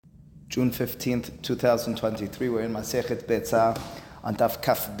June 15th, 2023. We're in Masechet Beisah on Daf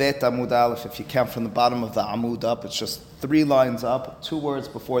Kaf Bet Amud Aleph. If you count from the bottom of the Amud up, it's just 3 lines up, 2 words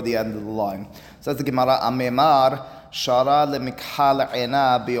before the end of the line. Says the Gemara, Amemar Shara lemikhal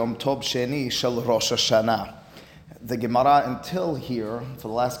ena biyom tov sheni shel Rosh Hashanah. The Gemara until here, for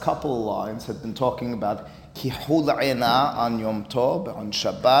the last couple of lines, had been talking about Kihul ena on Yom Tov, on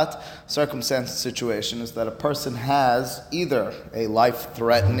Shabbat. Circumstance situation is that a person has either a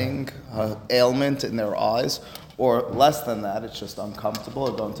life-threatening ailment in their eyes, or less than that, it's just uncomfortable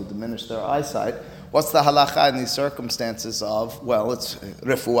or going to diminish their eyesight. What's the halacha in these circumstances of, well, it's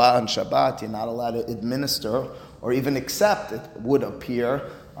refuah on Shabbat, you're not allowed to administer or even accept, it would appear,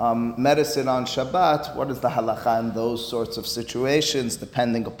 medicine on Shabbat. What is the halacha in those sorts of situations,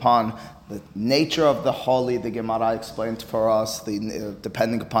 depending upon the nature of the holy? The Gemara explained for us,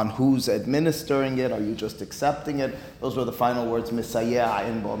 depending upon who's administering it, are you just accepting it? Those were the final words, misayeh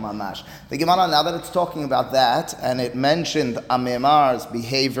in bo mamash. The Gemara, now that it's talking about that, and it mentioned Amemar's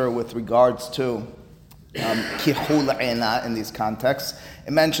behavior with regards to kihul ena in these contexts,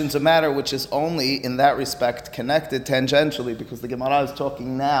 it mentions a matter which is only in that respect connected tangentially, because the Gemara is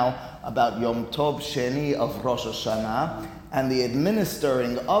talking now about Yom Tov Sheni of Rosh Hashanah, and the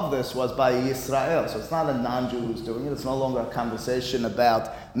administering of this was by Yisrael. So it's not a non-Jew who's doing it. It's no longer a conversation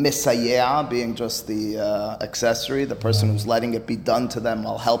about misayeh being just the accessory, the person who's letting it be done to them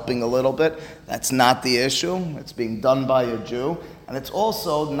while helping a little bit. That's not the issue. It's being done by a Jew. And it's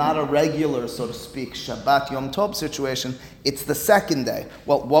also not a regular, so to speak, Shabbat Yom Tov situation. It's the second day.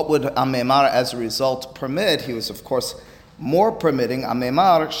 Well, what would Amemar as a result permit? He was, of course, more permitting.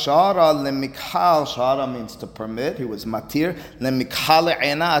 Amemar shara lemikhal. Shara means to permit. He was matir lemikhal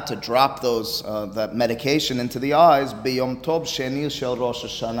ena, to drop those that medication into the eyes. Biyom tov sheni shel Rosh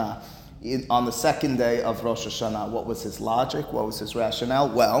Hashanah, on the second day of Rosh Hashanah. What was his logic? What was his rationale?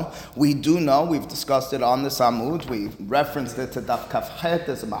 Well, we do know, we've discussed it on the Samud, we referenced it to Daf Kaf Het,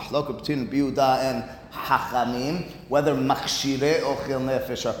 there's a mahloka between Biuda and Hachamim, whether machshirei ochel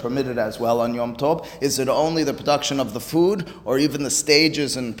nefesh are permitted as well on Yom Tov. Is it only the production of the food, or even the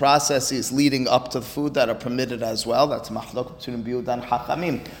stages and processes leading up to the food that are permitted as well? That's mahloka between Biuda and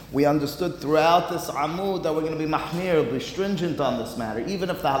Hachamim. We understood throughout this Amud that we're going to be mahmir, be stringent on this matter, even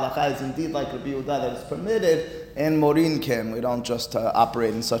if the halakha is indeed like Rabbi Yehuda that is permitted. In Morinkin, we don't just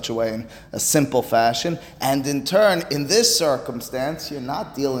operate in such a way in a simple fashion. And in turn, in this circumstance, you're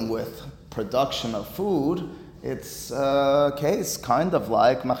not dealing with production of food. It's a case kind of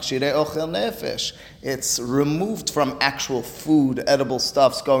like machshirei ochel nefesh. It's removed from actual food, edible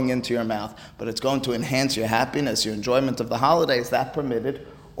stuffs going into your mouth, but it's going to enhance your happiness, your enjoyment of the holidays. Is that permitted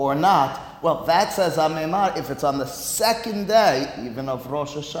or not? Well, that says Amemar, if it's on the second day, even of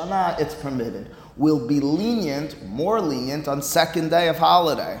Rosh Hashanah, it's permitted. We'll be lenient, more lenient on second day of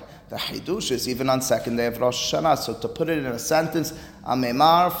holiday. The Hidush is even on second day of Rosh Hashanah. So to put it in a sentence,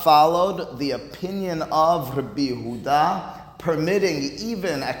 Amemar followed the opinion of Rabbi Yehuda, permitting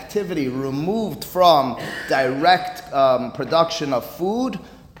even activity removed from direct production of food,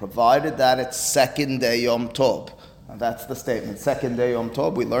 provided that it's second day Yom Tov. And that's the statement. Second day Yom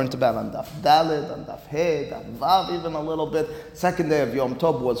Tov, we learned about on Daf Daled, on Daf He, Daf Vav even a little bit. Second day of Yom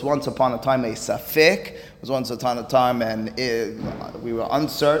Tov was once upon a time a safek, was once upon a time, and we were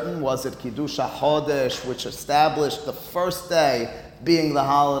uncertain, was it Kiddush HaChodesh, which established the first day being the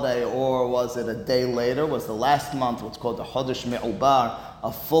holiday, or was it a day later? Was the last month what's called the Chodesh Me'ubar,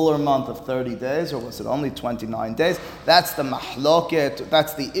 a fuller month of 30 days, or was it only 29 days? That's the mahloket,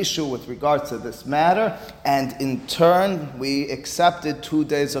 that's the issue with regards to this matter. And in turn, we accepted 2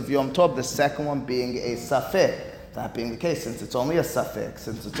 days of Yom Tov, the second one being a safek. That being the case, since it's only a safek,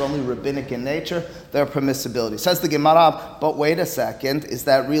 since it's only rabbinic in nature, there are permissibility. Says the Gemara, but wait a second, is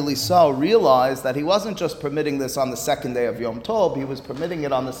that really so? Realize that he wasn't just permitting this on the second day of Yom Tov, he was permitting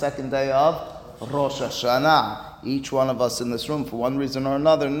it on the second day of Rosh Hashanah. Each one of us in this room, for one reason or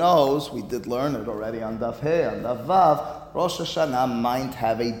another, knows, we did learn it already on Daf He, on Daf Vav, Rosh Hashanah might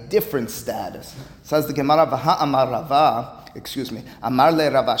have a different status. Says the Gemara, Amar le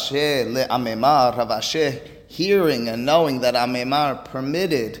Ravashe le Amemar, Ravashe, hearing and knowing that Amemar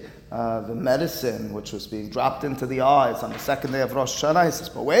permitted the medicine which was being dropped into the eyes on the second day of Rosh Hashanah, he says,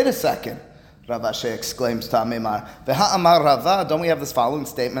 but wait a second. Ravashe exclaims to Amemar, Amar Rava, don't we have this following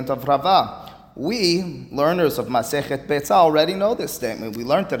statement of Rava? We, learners of Masechet Beisah, already know this statement. We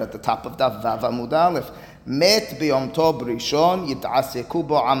learned it at the top of Daf Vav Amud Aleph. Met biyom tov rishon yit'aseku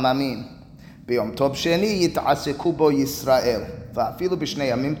bo amamim. Biyom tov sheni yit'aseku bo Yisrael. Va'afilu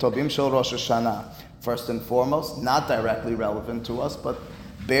b'shnei yamim tovim shel Rosh Hashanah. First and foremost, not directly relevant to us, but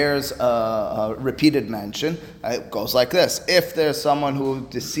bears a repeated mention. It goes like this. If there's someone who's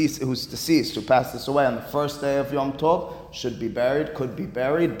deceased, who passed this away on the first day of Yom Tov, should be buried, could be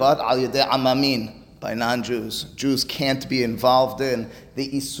buried, but al yedei amamin, by non-Jews. Jews can't be involved in the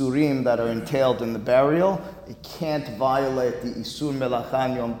isurim that are entailed in the burial. It can't violate the isur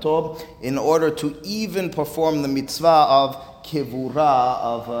melachan Yom Tov in order to even perform the mitzvah of kivura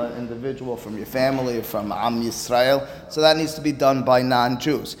of an individual from your family, from Am Yisrael. So that needs to be done by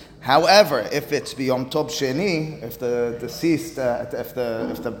non-Jews. However, if it's Yom Tov Sheni, if the deceased, if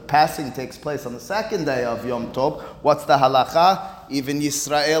the passing takes place on the second day of Yom Tov, what's the halacha? Even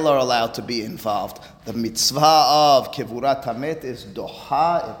Yisrael are allowed to be involved. The mitzvah of kivurat hamet is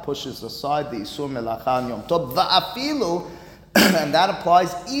doha. It pushes aside the isur melachan Yom Tov. Va'afilu, and that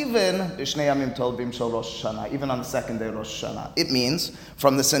applies even b'shnei yamim tovim shel Rosh Hashanah, even on the second day of Rosh Hashanah. It means,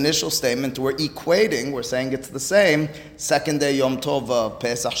 from this initial statement, we're saying it's the same, second day Yom Tov,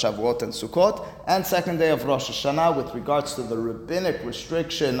 Pesach, Shavuot, and Sukkot, and second day of Rosh Hashanah with regards to the rabbinic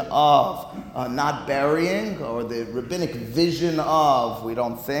restriction of not burying, or the rabbinic vision of we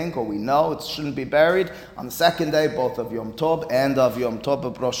don't think or we know it shouldn't be buried. On the second day, both of Yom Tov and of Yom Tov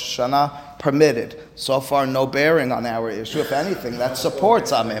of Rosh Hashanah, permitted. So far, no bearing on our issue. If anything, that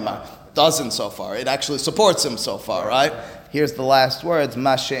supports Amemar. Doesn't so far. It actually supports him so far, right? Here's the last words.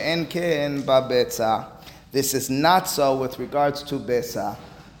 Ma she'en ke'en ba'betzah. This is not so with regards to Beisah.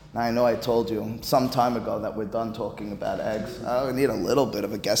 Now, I know I told you some time ago that we're done talking about eggs. We need a little bit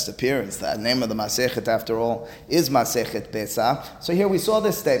of a guest appearance. The name of the Masechet, after all, is Masechet Beisah. So here we saw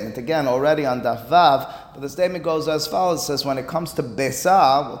this statement, again, already on Daf Vav, but the statement goes as follows. It says, when it comes to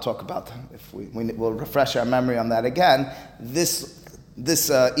Beisah, we'll talk about, if we'll refresh our memory on that again, this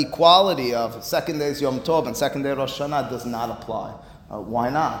equality of second day's Yom Tov and second day Rosh Hashanah does not apply. Why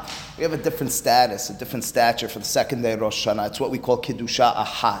not? We have a different status, a different stature for the second day of Rosh Hashanah. It's what we call Kiddusha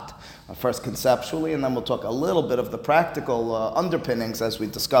Ahat. First conceptually, and then we'll talk a little bit of the practical underpinnings as we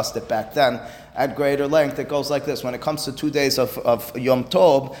discussed it back then at greater length. It goes like this. When it comes to 2 days of Yom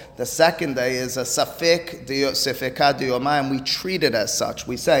Tov, the second day is a Safek Sefeka Diyomayim. We treat it as such.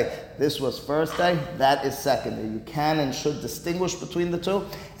 We say, this was first day, that is second day. You can and should distinguish between the two.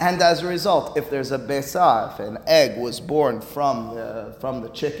 And as a result, if there's a Beisah, if an egg was born from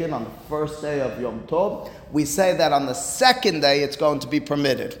the chicken on the first day of Yom Tov, we say that on the second day it's going to be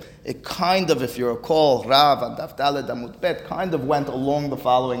permitted. It kind of, if you recall, Rav and Daf Daled Amud Bet kind of went along the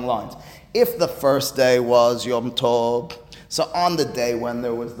following lines. If the first day was Yom Tov, so on the day when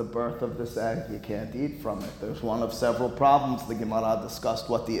there was the birth of this egg, you can't eat from it. There's one of several problems. The Gemara discussed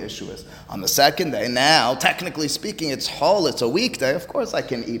what the issue is. On the second day, now, technically speaking, it's whole, it's a weekday. Of course I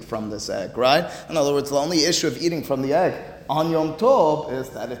can eat from this egg, right? In other words, the only issue of eating from the egg on Yom Tov is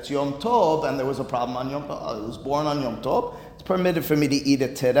that it's Yom Tov, and there was a problem on Yom Tov. It was born on Yom Tov. It's permitted for me to eat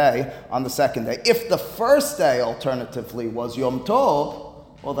it today on the second day. If the first day, alternatively, was Yom Tov,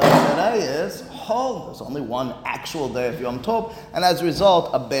 well, then today is whole. There's only one actual day of Yom Tov, and as a result,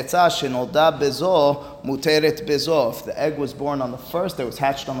 a betzah shenolda bezo muteret bezo. If the egg was born on the first day, it was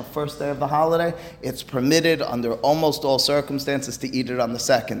hatched on the first day of the holiday, it's permitted under almost all circumstances to eat it on the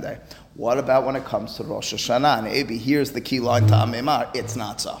second day. What about when it comes to Rosh Hashanah? And maybe here's the key line to Amemar. It's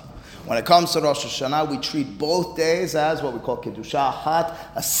not so. When it comes to Rosh Hashanah, we treat both days as what we call Kiddusha Ahat,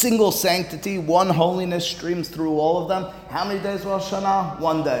 a single sanctity, one holiness streams through all of them. How many days Rosh Hashanah?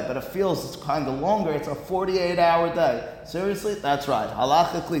 1 day. But it feels it's kind of longer. It's a 48-hour day. Seriously? That's right.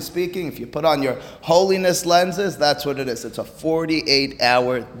 Halachically speaking, if you put on your holiness lenses, that's what it is. It's a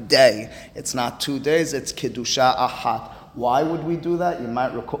 48-hour day. It's not 2 days. It's Kiddusha Ahat. Why would we do that? You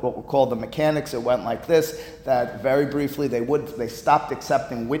might recall the mechanics. It went like this, that very briefly they stopped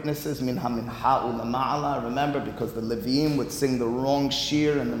accepting witnesses, minha minha ulama'ala, remember, because the Leviim would sing the wrong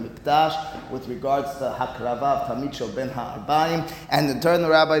shir in the Mikdash with regards to Hakrava of Tamid Shel Ben Ha'arbaim. And in turn the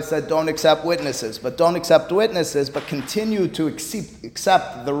rabbi said, don't accept witnesses, but continue to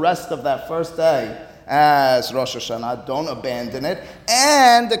accept the rest of that first day as Rosh Hashanah. Don't abandon it,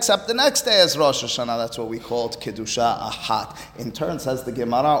 and accept the next day as Rosh Hashanah. That's what we called Kiddusha Ahat. In turn, says the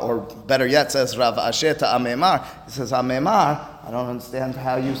Gemara, or better yet, says Rav Asher to Amemar. He says, Amemar, I don't understand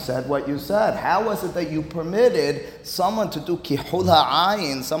how you said what you said. How was it that you permitted someone to do kihul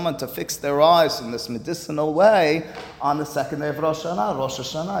ha'ayin, someone to fix their eyes in this medicinal way on the second day of Rosh Hashanah? Rosh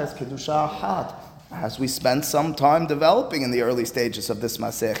Hashanah is Kiddusha Ahat, as we spent some time developing in the early stages of this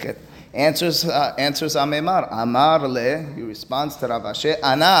Masechet. Answers Amemar. Amar le, he responds to Rav Asher.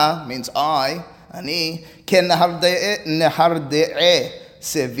 Ana means I, ani, ken neharde'e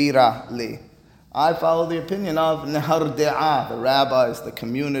sevira li. I follow the opinion of Nehar De'ah, the rabbis, the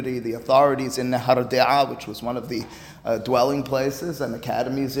community, the authorities in Nehar De'ah, which was one of the dwelling places and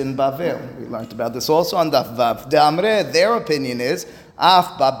academies in Bavel. We learned about this also on Daf Vav. De'amre, their opinion is,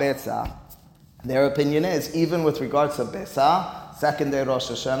 Af Ba'Beitzah. Their opinion is, even with regards to Beisah, second day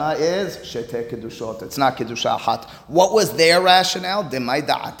Rosh Hashanah is Shetei Kedushot. It's not Kedusha Hat. What was their rationale? Demai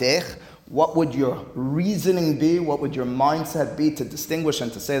Da'atech. What would your reasoning be? What would your mindset be to distinguish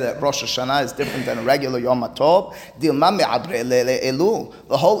and to say that Rosh Hashanah is different than a regular Yom HaTov?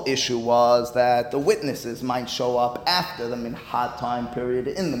 The whole issue was that the witnesses might show up after the Mincha time period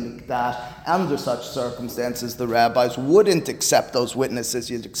in the Mikdash. Under such circumstances, the rabbis wouldn't accept those witnesses.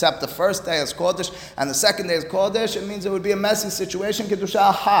 You'd accept the first day as Kodesh and the second day as Kodesh. It means it would be a messy situation.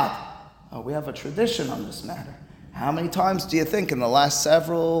 Kedusha Hat. We have a tradition on this matter. How many times do you think in the last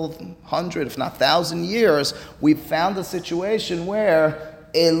several hundred, if not 1,000 years, we've found a situation where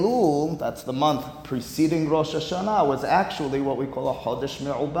Elul, that's the month preceding Rosh Hashanah, was actually what we call a Chodesh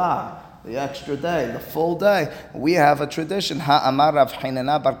Me'ubah, the extra day, the full day. We have a tradition, Ha'amar Rav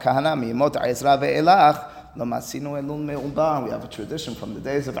Hinena Bar Kahana Mimot Ezra ve'elach, L'masinu Elul Me'ubah. We have a tradition from the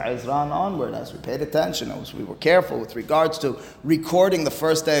days of Ezra onward, as we paid attention, as we were careful with regards to recording the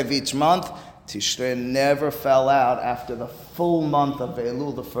first day of each month. Tishrei never fell out after the full month of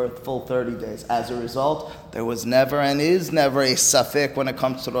Elul, the first full 30 days. As a result, there was never and is never a safek when it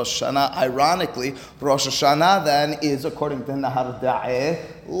comes to Rosh Hashanah. Ironically, Rosh Hashanah then is, according to Nehar De'ah,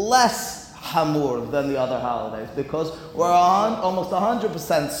 less hamur than the other holidays because we're almost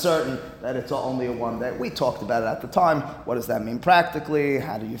 100% certain that it's only a one day. We talked about it at the time. What does that mean practically?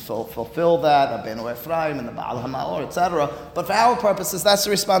 How do you fulfill that? Rabbeinu Ephraim and the Baal HaMaor, etc. But for our purposes, that's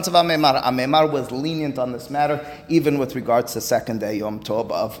the response of Amemar. Amemar was lenient on this matter, even with regards to second day Yom Tov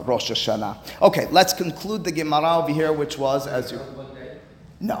of Rosh Hashanah. Okay, let's conclude the Gemara over here, which was, as you...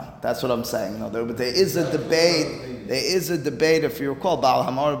 No, that's what I'm saying. No, there is a debate. There is a debate. If you recall, Baal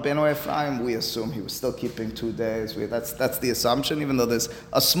HaMaor Rabbeinu Ephraim, we assume he was still keeping 2 days. That's the assumption, even though there's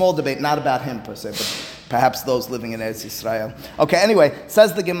a small debate, not about him per se, but perhaps those living in Eretz Yisrael. Okay, anyway,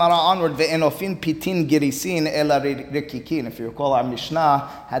 says the Gemara onward, Ve'enofin pitin girisin ela rikikin. If you recall, our Mishnah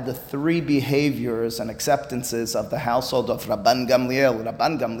had the 3 behaviors and acceptances of the household of Rabban Gamliel.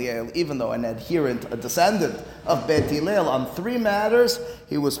 Rabban Gamliel, even though an adherent, a descendant of Beit Hillel, on 3 matters,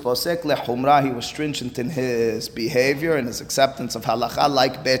 he was posek lehumra, he was stringent in his behavior and his acceptance of halacha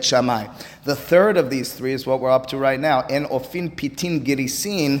like Beit Shammai. The third of these 3 is what we're up to right now. En ofin pitin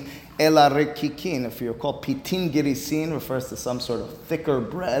girisin ela rekikin. If you recall, pitin girisin refers to some sort of thicker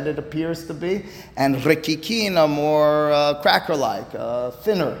bread, it appears to be, and rekikin are more cracker-like,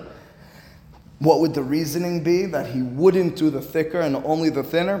 thinner. What would the reasoning be? That he wouldn't do the thicker and only the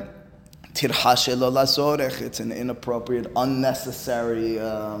thinner? It's an inappropriate, unnecessary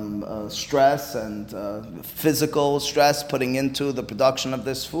stress and physical stress putting into the production of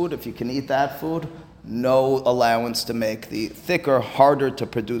this food. If you can eat that food, no allowance to make the thicker, harder to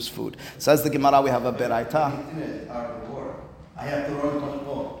produce food. Says the Gemara, we have a beraita. I have to run much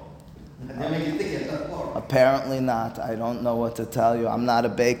more. Apparently not. I don't know what to tell you. I'm not a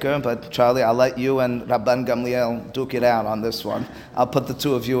baker, but Charlie, I'll let you and Rabban Gamliel duke it out on this one. I'll put the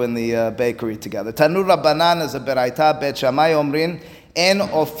 2 of you in the bakery together. Tanur Rabbanan is a beraita. Bet Shammai omrin en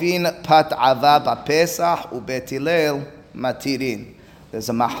ofin pat ava ba'pesach u'bet Hillel matirin. There's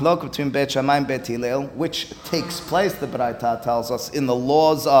a mahlok between Bet Shammai and Bet Hillel, which takes place, the beraita tells us, in the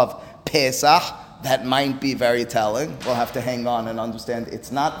laws of Pesach. That might be very telling. We'll have to hang on and understand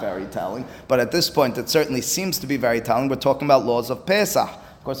it's not very telling. But at this point, it certainly seems to be very telling. We're talking about laws of Pesach.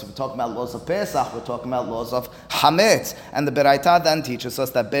 Of course, if we're talking about laws of Pesach, we're talking about laws of Hametz. And the Beraita then teaches us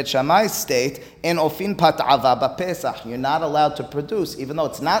that Bet Shammai state, in ofin pat ava ba'Pesach, you're not allowed to produce, even though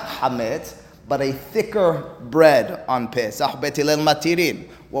it's not Hametz, but a thicker bread on Pesach. Bet Hillel matirin.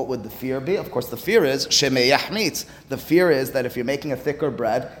 What would the fear be? Of course, the fear is shemei yachmitz. The fear is that if you're making a thicker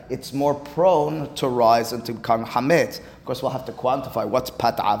bread, it's more prone to rise and to become hametz. Of course, we'll have to quantify what's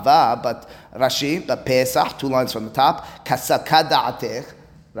pat'ava, but Rashi, the Pesach, 2 lines from the top, kasalka da'atech.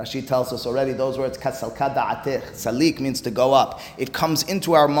 Rashi tells us already those words, kasalka da'atech. Salik means to go up. It comes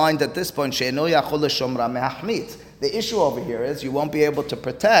into our mind at this point, she'eno yachol shomra mehachmitz. The issue over here is you won't be able to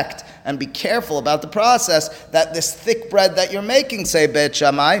protect and be careful about the process that this thick bread that you're making, say Bet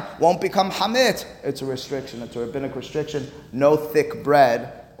Shammai, won't become hamit. It's a restriction. It's a rabbinic restriction. No thick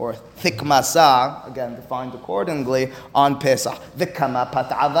bread or thick masa, again defined accordingly, on Pesach. V'kama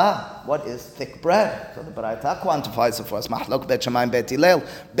pat'ava. What is thick bread? So the Baraita quantifies it for us. Mahlok Bet Shammai and Bet Hillel.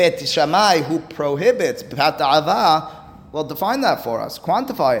 Bet Shammai, who prohibits pat'ava, will define that for us.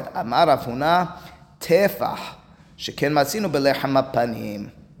 Quantify it. Amar Afuna tefah. Sheken matzinu belechem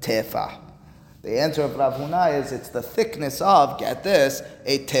panim tefah. The answer of Rav Huna is it's the thickness of, get this,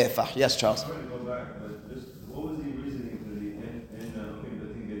 a tefach. Yes, Charles? Sorry to go back, but just what was the reasoning for the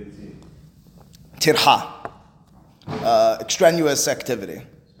Tirha. Extraneous activity.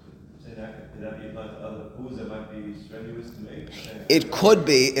 Could that be applied to other foods that might be strenuous to make? It could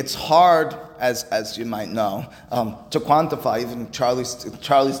be. It's hard, as you might know, to quantify. Even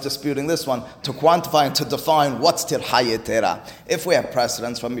Charlie's disputing this one, to quantify and to define what's tirha yetera. If we have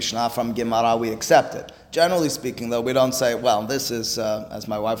precedents from Mishnah, from Gemara, we accept it. Generally speaking, though, we don't say, well, this is, as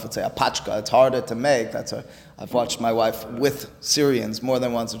my wife would say, a pachka. It's harder to make. I've watched my wife with Syrians more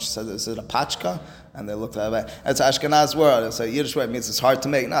than once, and she said, is it a pachka? And they looked at it. It's Ashkenaz word. It's a Yiddish word. It means it's hard to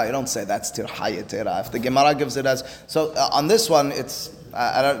make. No, you don't say that's tirha yetera. If the Gemara gives it as... So on this one, it's...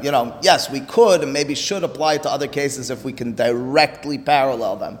 yes, we could and maybe should apply it to other cases if we can directly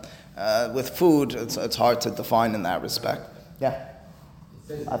parallel them. With food, it's hard to define in that respect. Yeah.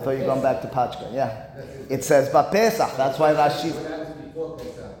 I thought you were going back to Pachka. Yeah. It says, but Pesach. That's why Rashi... What happens before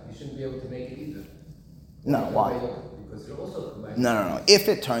Pesach? You shouldn't be able to make it either. No, why? Because you're also combining. No. If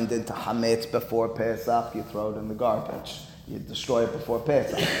it turned into Hametz before Pesach, you throw it in the garbage. You destroy it before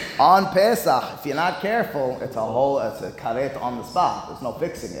Pesach. On Pesach, if you're not careful, it's a karet on the spot. There's no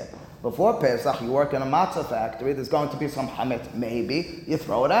fixing it. Before Pesach, you work in a matzah factory, there's going to be some hametz. Maybe you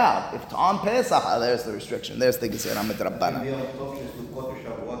throw it out. If it's on Pesach, there's the restriction. There's the gezerah midrabanan.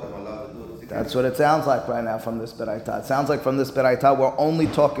 That's what it sounds like right now from this beraita. It sounds like from this beraita we're only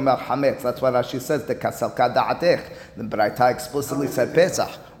talking about hametz. That's why Rashi says the kasalka da'atech. The beraita explicitly said Pesach.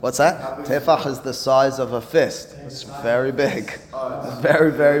 What's that? Tefach is the size of a fist. It's very big. It's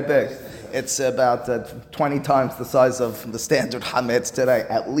very, very big. It's about 20 times the size of the standard hametz today,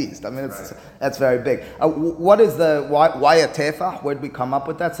 at least. I mean, that's very big. What is why a tefach? Where did we come up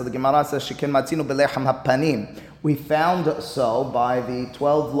with that? So the Gemara says, "Shikin matzinu belechem hapanim." We found so by the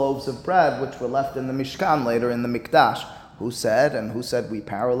 12 loaves of bread which were left in the Mishkan later in the Mikdash. Who said we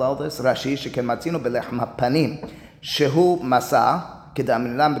parallel this? Rashi, "Shikin matzinu belechem hapanim." Shehu masa. Right,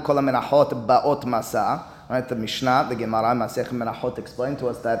 the Mishnah, the Gemara, Masech Menachot explained to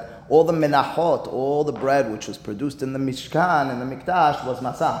us that all the menachot, all the bread which was produced in the Mishkan, in the Mikdash, was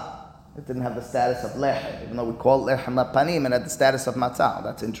matzah. It didn't have the status of lechem, even though we call it lechem hapanim, it had the status of matzah.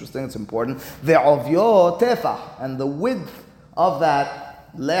 That's interesting, it's important. Ve'ovyo tefach, and the width of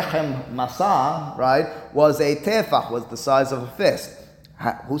that lechem matzah, right, was a tefach, was the size of a fist.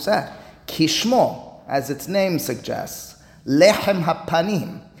 Who said? Kishmo, as its name suggests. Lechem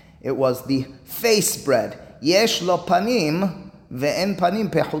hapanim. It was the face bread. Yesh lo panim ve'en panim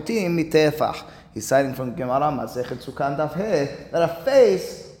pechutim mitefach. He's citing from Gemara Masechet Sukkah Daf He that a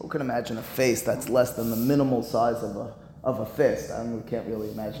face. Who can imagine a face that's less than the minimal size of a fist? I mean, we can't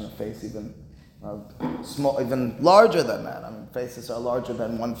really imagine a face even small, even larger than that. I mean, faces are larger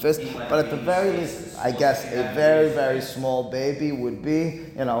than one fist. But at the very least, I guess a very, very small baby would be,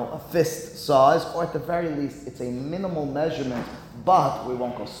 a fist size, or at the very least, it's a minimal measurement. But we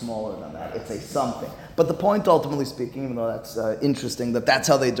won't go smaller than that. It's a something. But the point, ultimately speaking, even though that's interesting, that's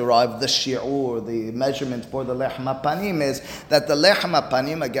how they derive the shi'ur, the measurement for the lechem hapanim, is that the lechem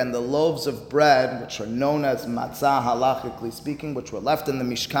hapanim, again, the loaves of bread, which are known as matzah, halachically speaking, which were left in the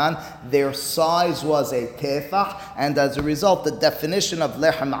Mishkan, their size was a tefach, and as a result, the definition of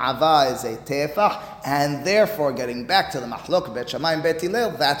lechem ava is a tefach, and therefore, getting back to the machlok bet Shammai and bet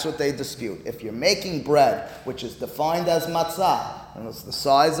Hillel, that's what they dispute. If you're making bread, which is defined as matzah, and it's the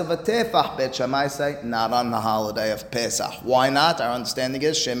size of a tefach, bet Shammai say, not on the holiday of Pesach. Why not? Our understanding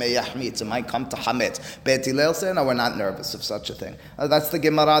is shemei yachmitz. It might come to hametz. Bet Hillel say, no, we're not nervous of such a thing. That's the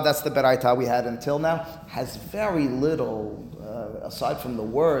Gemara. That's the beraita we had until now. Has very little, aside from the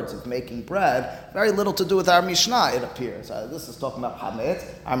words of making bread, very little to do with our Mishnah. It appears. This is talking about hametz.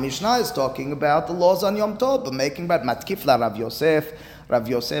 Our Mishnah is talking about the laws on Yom Tov, but making bread. Matkif la Rav Yosef. Rav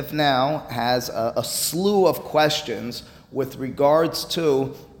Yosef now has a slew of questions with regards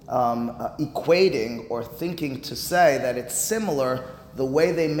to equating or thinking to say that it's similar the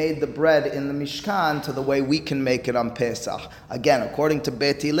way they made the bread in the Mishkan to the way we can make it on Pesach. Again, according to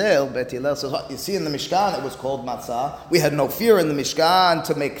Bet Hillel says, you see in the Mishkan it was called matzah. We had no fear in the Mishkan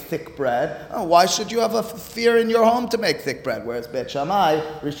to make thick bread. Oh, why should you have a fear in your home to make thick bread? Whereas Bet Shammai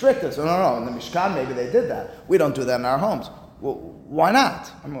restricted. So no, in the Mishkan maybe they did that. We don't do that in our homes. Well, why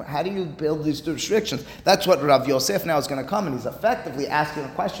not? I mean, how do you build these two restrictions? That's what Rav Yosef now is going to come, and he's effectively asking a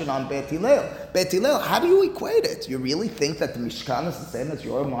question on Bet Hillel. Bet Hillel, how do you equate it? You really think that the Mishkan is the same as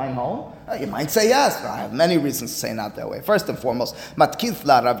your mine home? You might say yes, but I have many reasons to say not that way. First and foremost, Matkith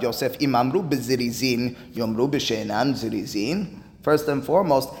la Rav Yosef imamru b'zirizin yomru b'sheinan zirizin. First and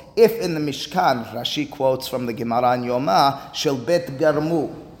foremost, if in the Mishkan, Rashi quotes from the Gemara in Yoma, shel bet garmu,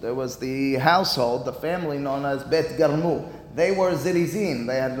 There was the household, the family known as Bet Garmu. They were zirizin.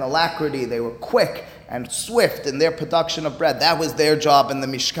 They had an alacrity. They were quick and swift in their production of bread. That was their job in the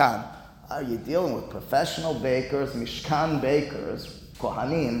Mishkan. Are you dealing with professional bakers, Mishkan bakers,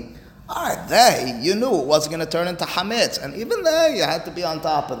 Kohanim? You knew it wasn't going to turn into Hametz. And even there, you had to be on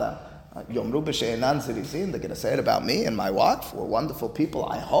top of them. Yomru b'she'enan zirizin, they're going to say it about me and my wife. We're wonderful people,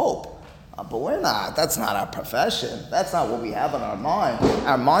 I hope. But we're not. That's not our profession. That's not what we have in our mind.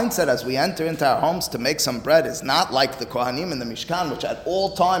 Our mindset as we enter into our homes to make some bread is not like the Kohanim in the Mishkan, which at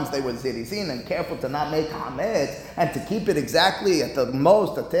all times they were zirizin and careful to not make hametz and to keep it exactly at the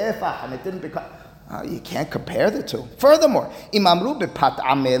most, a tefach, and it didn't become... you can't compare the two. Furthermore, imamru bepat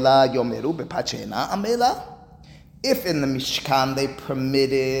amela yomeru bepat she'ena amela. If in the Mishkan they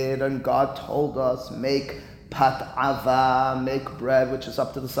permitted and God told us make pat ava, make bread which is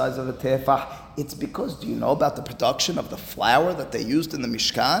up to the size of a tefach, it's because, do you know about the production of the flour that they used in the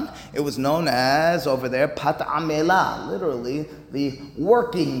Mishkan? It was known as, over there, pat amela, literally the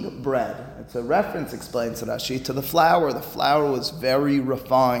working bread. It's a reference, explains Rashi, to the flour. The flour was very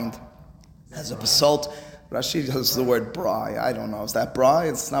refined. As a result, Rashi uses the word brai. I don't know. Is that brai?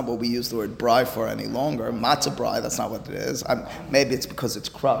 It's not what we use the word brai for any longer. Matzah brai, that's not what it is. Maybe it's because it's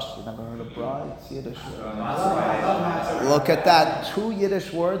crushed. You never heard of brai? It's Yiddish. Look at that. 2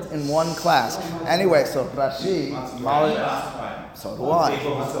 Yiddish words in one class. Anyway, so Rashi, so do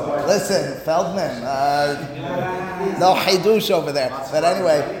I. Listen, Feldman, no Hidush over there. But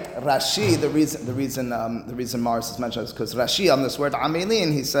anyway, Rashi, the reason Morris is mentioned is because Rashi on this word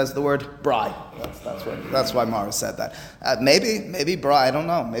amelin, he says the word brai. That's why Morris said that. Maybe brai, I don't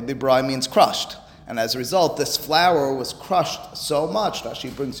know. Maybe brai means crushed. And as a result, this flour was crushed so much.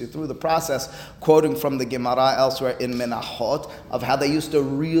 Rashi brings you through the process, quoting from the Gemara elsewhere in Menachot, of how they used to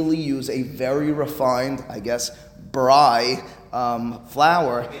really use a very refined, I guess, brai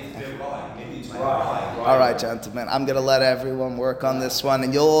flour. All right, gentlemen, I'm going to let everyone work on this one,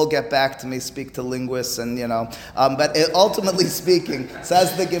 and you'll all get back to me, speak to linguists, and but ultimately speaking,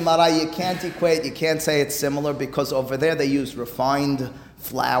 says the Gemara, you can't equate, you can't say it's similar, because over there they use refined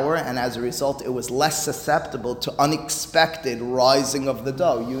flour, and as a result, it was less susceptible to unexpected rising of the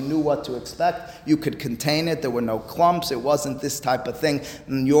dough. You knew what to expect. You could contain it. There were no clumps. It wasn't this type of thing.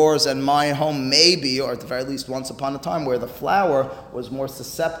 In yours and my home, maybe, or at the very least once upon a time, where the flour was more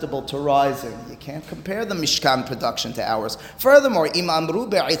susceptible to rising. You can't compare the Mishkan production to ours. Furthermore, imamru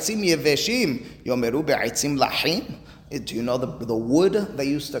be'itzim yeveshim, yomeru be'itzim lahim. Do you know the wood they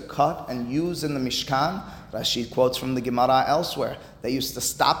used to cut and use in the Mishkan? Rashi quotes from the Gemara elsewhere. They used to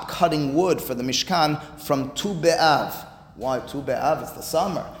stop cutting wood for the Mishkan from Tu B'Av. Why Tu B'Av? It's the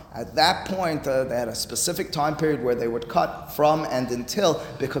summer. At that point, they had a specific time period where they would cut from and until,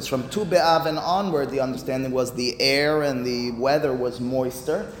 because from Tu B'Av and onward, the understanding was the air and the weather was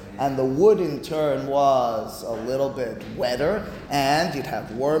moister, and the wood in turn was a little bit wetter, and you'd have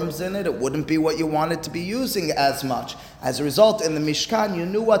worms in it. It wouldn't be what you wanted to be using as much. As a result, in the Mishkan, you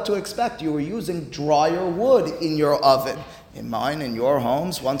knew what to expect. You were using drier wood in your oven. In mine, in your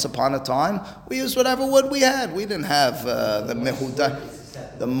homes, once upon a time, we used whatever wood we had. We didn't have the mehuda.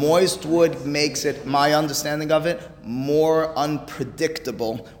 The moist wood makes it, my understanding of it, more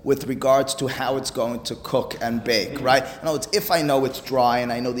unpredictable with regards to how it's going to cook and bake, right? In other words, if I know it's dry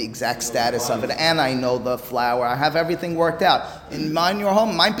and I know the exact status of it and I know the flour, I have everything worked out. In mine, your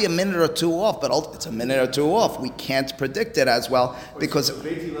home might be a minute or two off, but it's a minute or two off. We can't predict it as well because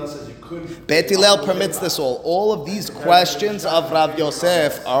Beit Hillel permits this all. All of these questions of Rav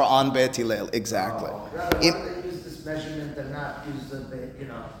Yosef are on Beit Hillel, exactly. Use this measurement and not use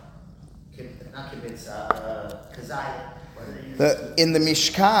not kazayah. In the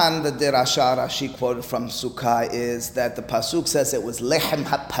Mishkan, the Derasha Rashi quoted from Sukkah is that the Pasuk says it was lechem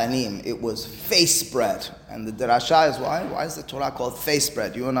hapanim, it was face bread. And the Derasha is why? Why is the Torah called face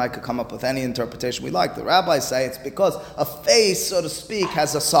bread? You and I could come up with any interpretation we like. The rabbis say it's because a face, so to speak,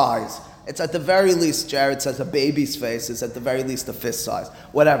 has a size. It's at the very least, Jared says a baby's face is at the very least a fist size.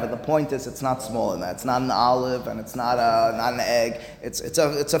 Whatever. The point is, it's not small in that. It's not an olive and it's not an egg. It's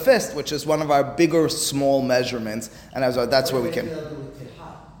a fist, which is one of our bigger small measurements, and that's where we can.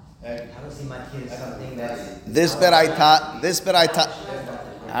 This beraita.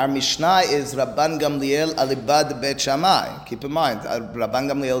 Our Mishnah is Rabban Gamliel alibad Beit Shammai. Keep in mind, Rabban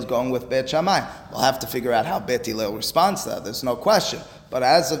Gamliel is going with Beit Shammai. We'll have to figure out how Beit Hillel responds to that. There's no question. But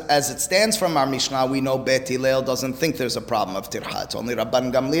as it stands from our Mishnah, we know Bet Hillel doesn't think there's a problem of tirha. It's only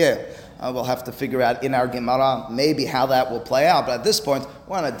Rabban Gamliel. We'll have to figure out in our Gemara maybe how that will play out. But at this point,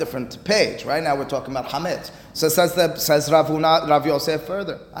 we're on a different page. Right now, we're talking about Hametz. So says Rav Yosef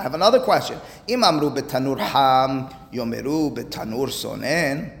further. I have another question. Im amru betanur ham yomeru betanur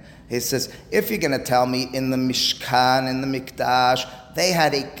sonen. He says, if you're going to tell me in the Mishkan, in the Mikdash, they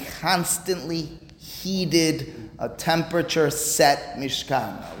had a constantly heated, a temperature set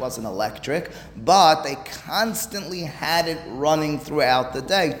Mishkan. It wasn't electric, but they constantly had it running throughout the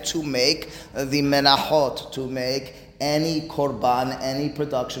day to make the menachot, to make any korban, any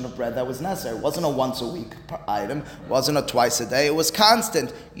production of bread that was necessary. It wasn't a once a week item, it wasn't a twice a day, it was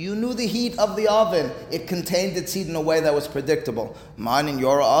constant. You knew the heat of the oven. It contained its heat in a way that was predictable. Mine in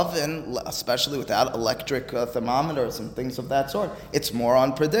your oven, especially without electric thermometers and things of that sort, it's more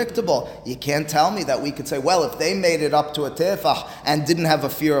unpredictable. You can't tell me that we could say, well, if they made it up to a tefach and didn't have a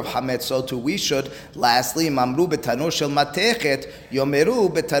fear of hametz, so too we should. Lastly, mamru betanur shel matechet,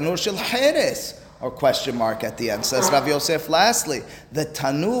 yomeru betanur shel cheres. Or question mark at the end. Says Rav Yosef, lastly, the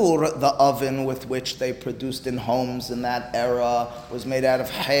tanur, the oven with which they produced in homes in that era, was made out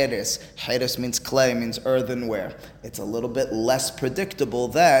of cheres. Cheres means clay, means earthenware. It's a little bit less predictable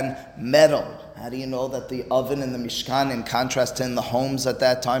than metal. How do you know that the oven in the Mishkan, in contrast to in the homes at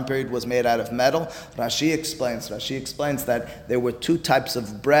that time period, was made out of metal? Rashi explains that there were two types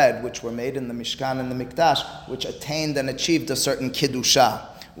of bread which were made in the Mishkan and the Mikdash, which attained and achieved a certain kiddusha.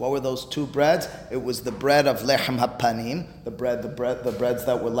 What were those two breads? It was the bread of lechem hapanim, the breads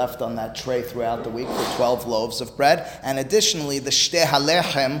that were left on that tray throughout the week, the 12 loaves of bread, and additionally the shtei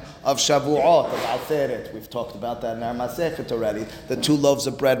halechem of Shavuot, of Aseret. We've talked about that in our Masechet already. The 2 loaves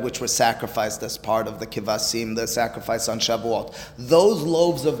of bread which were sacrificed as part of the kivasim, the sacrifice on Shavuot. Those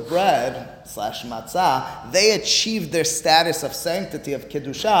loaves of bread / matzah, they achieved their status of sanctity, of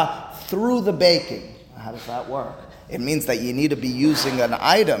kedusha, through the baking. How does that work? It means that you need to be using an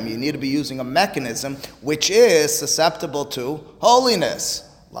item, you need to be using a mechanism which is susceptible to holiness.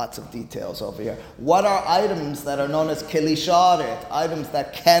 Lots of details over here. What are items that are known as keli sharet? Items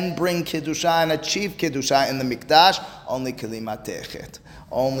that can bring Kiddusha and achieve Kiddusha in the Mikdash? Only keli matechet.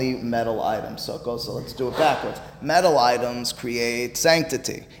 Only metal items. So let's do it backwards. Metal items create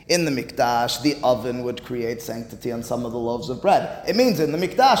sanctity. In the Mikdash, the oven would create sanctity on some of the loaves of bread. It means in the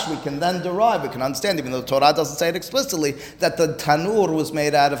Mikdash, we can then derive, we can understand, even though the Torah doesn't say it explicitly, that the tanur was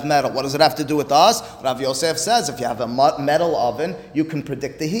made out of metal. What does it have to do with us? Rav Yosef says, if you have a metal oven, you can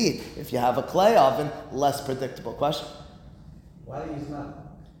predict the heat. If you have a clay oven, less predictable. Question? Why do you use metal?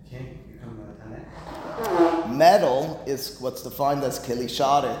 Can't you become a tanet? Metal is what's defined as keli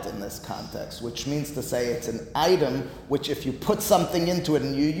sharet in this context, which means to say it's an item which if you put something into it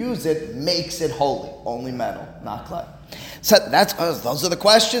and you use it, makes it holy. Only metal, not clay. So those are the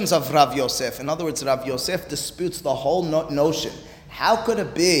questions of Rav Yosef. In other words, Rav Yosef disputes the whole notion. How could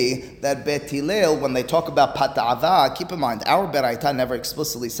it be that Bet Hillel, when they talk about pat'ava, keep in mind, our Beraita never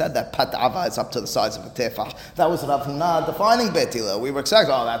explicitly said that pat'ava is up to the size of a tefach. That was Rav Huna defining Bet Hillel. We were expecting,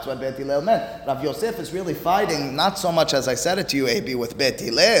 that's what Bet Hillel meant. Rav Yosef is really fighting, not so much as I said it to you, AB, with Bet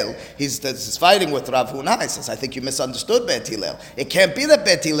Hillel. He's fighting with Rav Huna. He says, I think you misunderstood Bet Hillel. It can't be that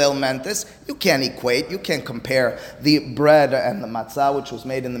Bet Hillel meant this. You can't equate, you can't compare the bread and the matzah, which was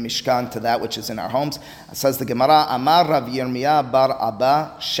made in the Mishkan, to that which is in our homes. Says the Gemara, Amar Rav Yirmiyah bar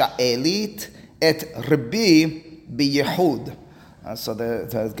Abba Sha'elit et Rabbi biyehud. So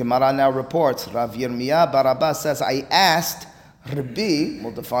the Gemara now reports, Rav Yirmiyah bar Abba says, I asked Rabbi,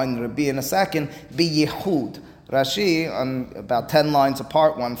 we'll define Rabbi in a second, biyehud. Rashi, on about 10 lines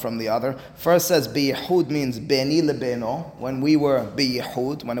apart one from the other, first says biyehud means beni lebeno. When we were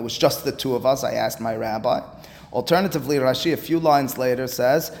biyehud, when it was just the two of us, I asked my rabbi. Alternatively, Rashi, a few lines later,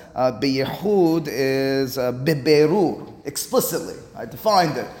 says biyehud is biberur, explicitly. I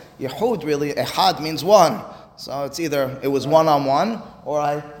defined it. Yehud really, ehad means one. So it's either it was one-on-one, or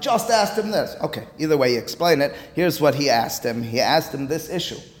I just asked him this. Okay, either way you explain it. Here's what he asked him. He asked him this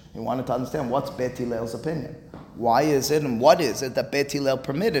issue. He wanted to understand what's Bet Hillel's opinion. Why is it and what is it that Bet Hillel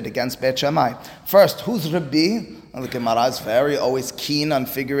permitted against Bet Shammai? First, who's Rabbi? Well, the Gemara is always keen on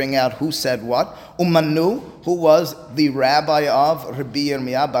figuring out who said what. Umanu, who was the rabbi of Rabbi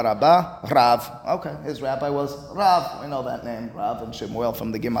Yirmiyah bar Abba? Rav. Okay, his rabbi was Rav. We know that name, Rav and Shemuel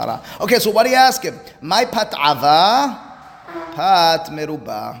from the Gemara. Okay, so what do you ask him? My pat'ava, pat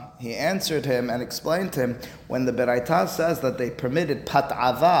meruba. He answered him and explained to him, when the Beraita says that they permitted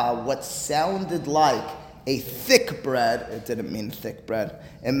pat'ava, what sounded like a thick bread, it didn't mean thick bread.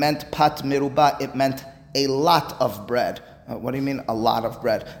 It meant pat meruba, it meant a lot of bread. What do you mean, a lot of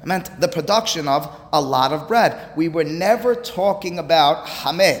bread? I meant the production of a lot of bread. We were never talking about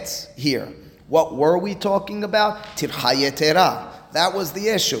hametz here. What were we talking about? Tirha yetera. That was the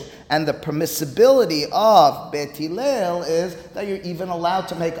issue. And the permissibility of Bet Hillel is that you're even allowed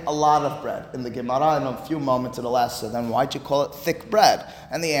to make a lot of bread. In the Gemara, in a few moments it'll ask, so then why'd you call it thick bread?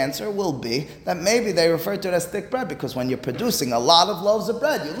 And the answer will be that maybe they refer to it as thick bread because when you're producing a lot of loaves of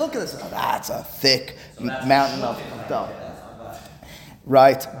bread, you look at this, oh, that's a thick mountain of dough.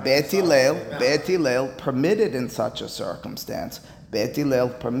 Right, Bet Hillel permitted in such a circumstance. Bet Hillel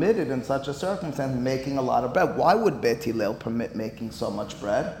permitted in such a circumstance making a lot of bread. Why would Bet Hillel permit making so much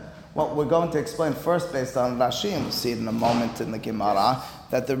bread? Well, we're going to explain first based on Rashi, and we'll see it in a moment in the Gemara,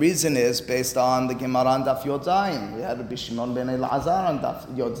 that the reason is based on the Gemara on Daf Yod Zayin. We had Rabbi Shimon ben Elazar on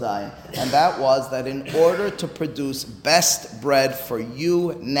Daf Yod Zayin. And that was that in order to produce best bread for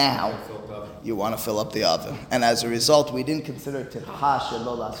you now, you want to fill up the oven. And as a result, we didn't consider tirha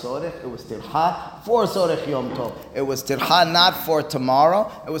shelo lasorech. It was tirha for sorech yom tov. It was tirha not for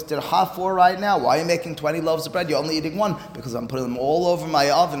tomorrow. It was tirha for right now. Why are you making 20 loaves of bread? You're only eating one. Because I'm putting them all over my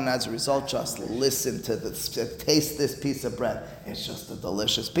oven. And as a result, just listen to this, taste this piece of bread. It's just a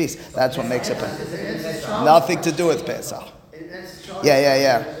delicious piece. That's what makes it nothing to do with Pesach.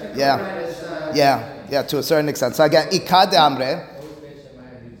 Yeah, to a certain extent. So again, ikad amre.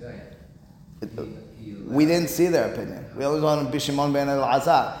 We didn't see their opinion. We always want Rabbi Shimon ben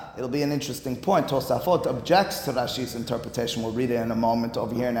Elazar. It'll be an interesting point. Tosafot objects to Rashi's interpretation. We'll read it in a moment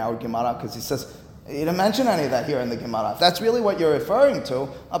over here in our Gemara because he says, you didn't mention any of that here in the Gemara. If that's really what you're referring to,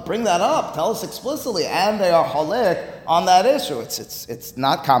 bring that up. Tell us explicitly. And they are halek on that issue. It's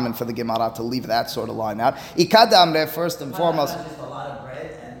not common for the Gemara to leave that sort of line out. Ikad amre, first and foremost. Just a lot of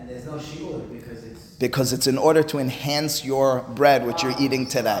bread and there's no shiur because it's in order to enhance your bread, which you're eating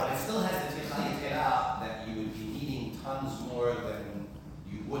today. It still has the tichnayit that you would be eating tons more than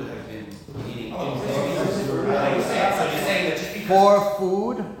you would have been eating. So you're saying that just because for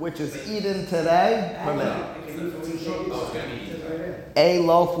food, which is eaten today, permitted. A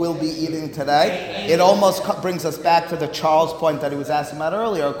loaf will be eaten today. It almost brings us back to the Charles point that he was asking about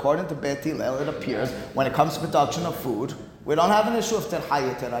earlier. According to Bet Hillel, it appears when it comes to production of food, we don't have an issue of terha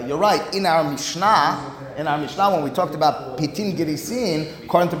yetera. You're right. In our Mishnah, when we talked about pitin girisin,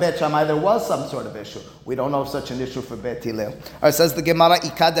 according to Bet Shammai, there was some sort of issue. We don't know of such an issue for Bet Hillel. All right, says the Gemara,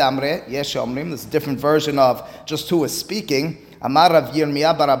 ikad amre, yesh omrim. This is a different version of just who is speaking. Amar Rav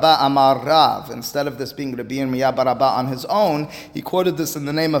Yirmiyah bar Abba Amar Rav. Instead of this being Rabbi Yirmiyah bar Abba on his own, he quoted this in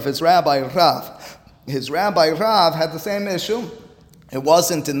the name of his rabbi Rav. His rabbi Rav had the same issue. It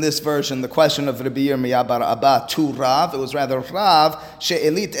wasn't in this version the question of Rabbi Yirmiyah bar Abba to Rav. It was rather Rav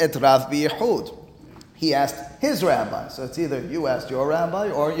she'elit et Rav b'yichud. He asked his rabbi. So it's either you asked your rabbi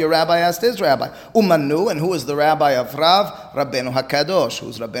or your rabbi asked his rabbi. Umanu, and who was the rabbi of Rav? Rabbeinu HaKadosh.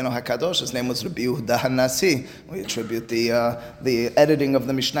 Who's Rabbeinu HaKadosh? His name was Rabbi Yehuda HaNasi. We attribute the editing of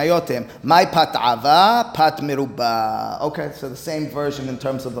the Mishnayot to him. My pat ava, pat miruba. Okay, so the same version in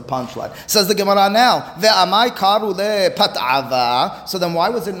terms of the punchline. Says the Gemara now, ve'amai karu le pat ava. So then why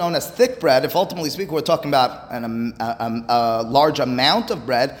was it known as thick bread? If ultimately speaking we're talking about a large amount of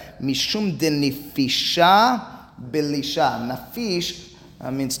bread, mishum denifisha bilisha. Nafish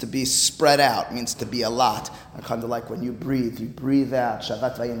means to be spread out, means to be a lot. Kind of like when you breathe out.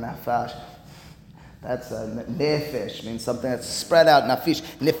 Shavat vayin nafash. That's a nefesh, means something that's spread out. Nafish.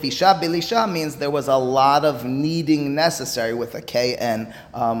 Nefisha bilisha means there was a lot of kneading necessary with a KN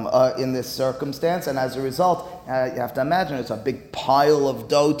in this circumstance, and as a result, you have to imagine it's a big pile of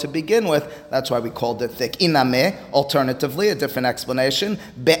dough to begin with. That's why we called it thick. Iname, alternatively, a different explanation.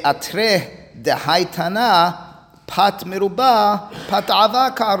 Be'atre dehaitana pat miruba pat ava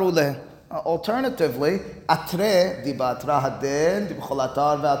karule. Alternatively, atre dibatra haden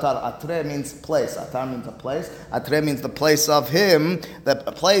dibcholatar ve'atar. Atre means place. Atar means a place. Atre means the place of him, the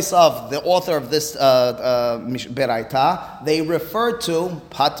place of the author of this beraita. They refer to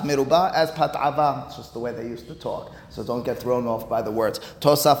pat miruba as pat ava. It's just the way they used to talk. So don't get thrown off by the words.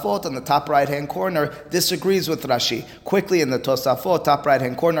 Tosafot in the top right-hand corner disagrees with Rashi. Quickly in the Tosafot, top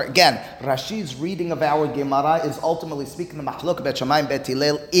right-hand corner, again, Rashi's reading of our Gemara is ultimately speaking the Mahluk Bet Shammai and Bet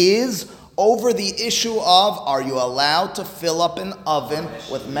Hillel is over the issue of, are you allowed to fill up an oven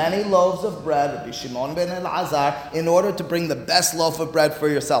with many loaves of bread, Rabbi Shimon ben Elazar, in order to bring the best loaf of bread for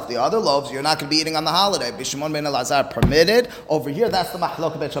yourself? The other loaves you're not going to be eating on the holiday. Rabbi Shimon ben Elazar permitted. Over here, that's the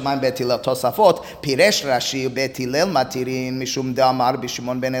Mahlok Bet Shammai Bet Hillel. Tosafot, Piresh Rashi Bet Hillel Matirin Mishum Damar Rabbi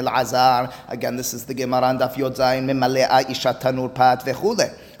Shimon ben Elazar. Again, this is the Gemara and Daf Yod Zayin Memalea Isha Tanur Pat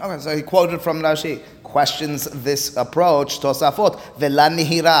Vechule. Okay, so he quoted from Rashi. Questions this approach, Tosafot. Vela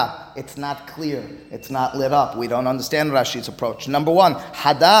nihira. It's not clear. It's not lit up. We don't understand Rashi's approach. Number one,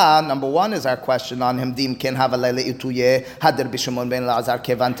 Hada. Number one is our question on him. Dim ken havalele ituye hader bishimon ben lazar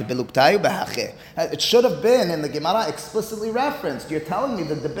kevan tebeluktayu behache. It should have been in the Gemara explicitly referenced. You're telling me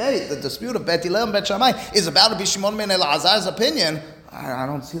the debate, the dispute of Bet Hillel and Bet Shammai is about Rabbi Shimon ben Elazar's opinion. I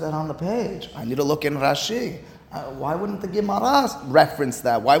don't see that on the page. I need to look in Rashi. Why wouldn't the Gemara reference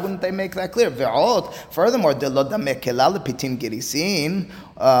that? Why wouldn't they make that clear? Furthermore, says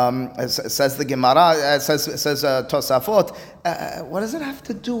the Gemara, says Tosafot, what does it have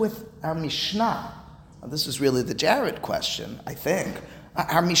to do with our Mishnah? This is really the Jared question, I think.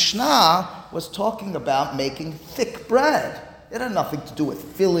 Our Mishnah was talking about making thick bread. It had nothing to do with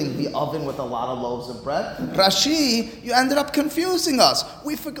filling the oven with a lot of loaves of bread. Rashi, you ended up confusing us.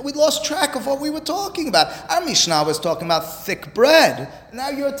 We lost track of what we were talking about. Our Mishnah was talking about thick bread.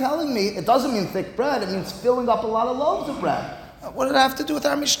 Now you're telling me it doesn't mean thick bread, it means filling up a lot of loaves of bread. What did it have to do with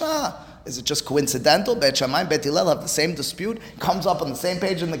our Mishnah? Is it just coincidental? Bet Shammai and Bet Hillel have the same dispute, comes up on the same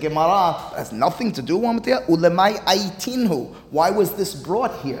page in the Gemara. It has nothing to do with it. Ulemai aitinhu. Why was this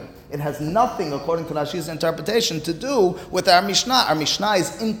brought here? It has nothing, according to Rashi's interpretation, to do with our Mishnah. Our Mishnah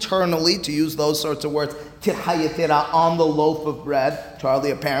is internally, to use those sorts of words, tirhayetira, on the loaf of bread.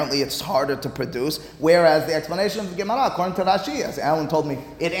 Charlie, apparently it's harder to produce. Whereas the explanation of the Gemara, according to Rashi, as Alan told me,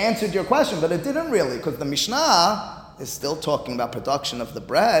 it answered your question, but it didn't really, because the Mishnah is still talking about production of the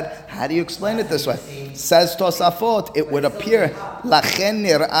bread. How do you explain it this way? Says Tosafot, it would appear, Lachen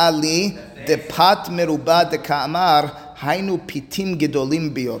nir'a li depat meruba de ka'amar, היינו פיתים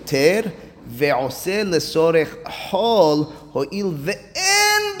גדולים ביותר, ועושה לצורך חול, הואיל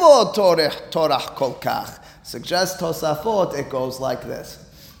ואין בו טורח כל כך. Suggests Tosafot, it goes like this.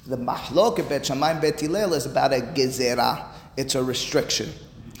 The mahloket Bet Shammai and Bet Hillel is about a gezerah. It's a restriction.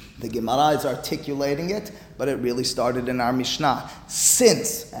 The Gemara is articulating it, but it really started in our Mishnah.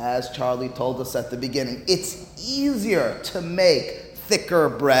 Since, as Charlie told us at the beginning, it's easier to make thicker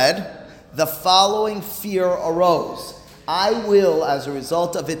bread, the following fear arose. I will, as a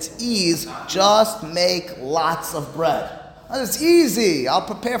result of its ease, just make lots of bread. It's easy. I'll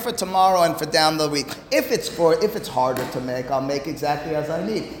prepare for tomorrow and for down the week. If it's harder to make, I'll make exactly as I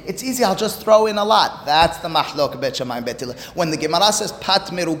need. It's easy. I'll just throw in a lot. That's the mahlok Bet Shammai and Bet Hillel. When the Gemara says pat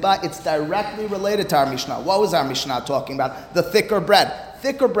meruba, it's directly related to our Mishnah. What was our Mishnah talking about? The thicker bread.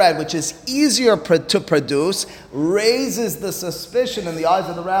 Thicker bread, which is easier to produce, raises the suspicion in the eyes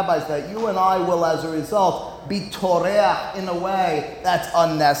of the rabbis that you and I will, as a result, be toreach in a way that's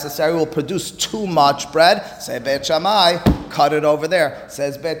unnecessary. We'll produce too much bread. Say Bet Shammai, cut it over there.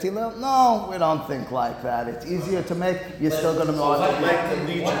 Says Bet Hillel, no, we don't think like that. It's easier to make. You're still going to know. What happened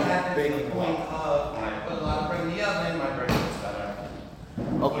to the point of when I put a lot of bread in the oven, my bread gets better.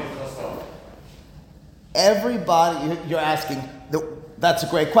 Okay. Everybody, you're asking. That's a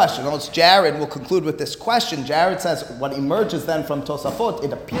great question. Almost Jared will conclude with this question. Jared says what emerges then from Tosafot,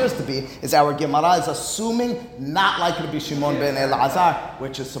 it appears to be, is our Gemara is assuming not like Rabbi Shimon ben Elazar,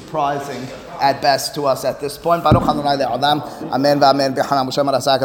 which is surprising at best to us at this point. Baruch Adonai le'olam. Amen v'amen.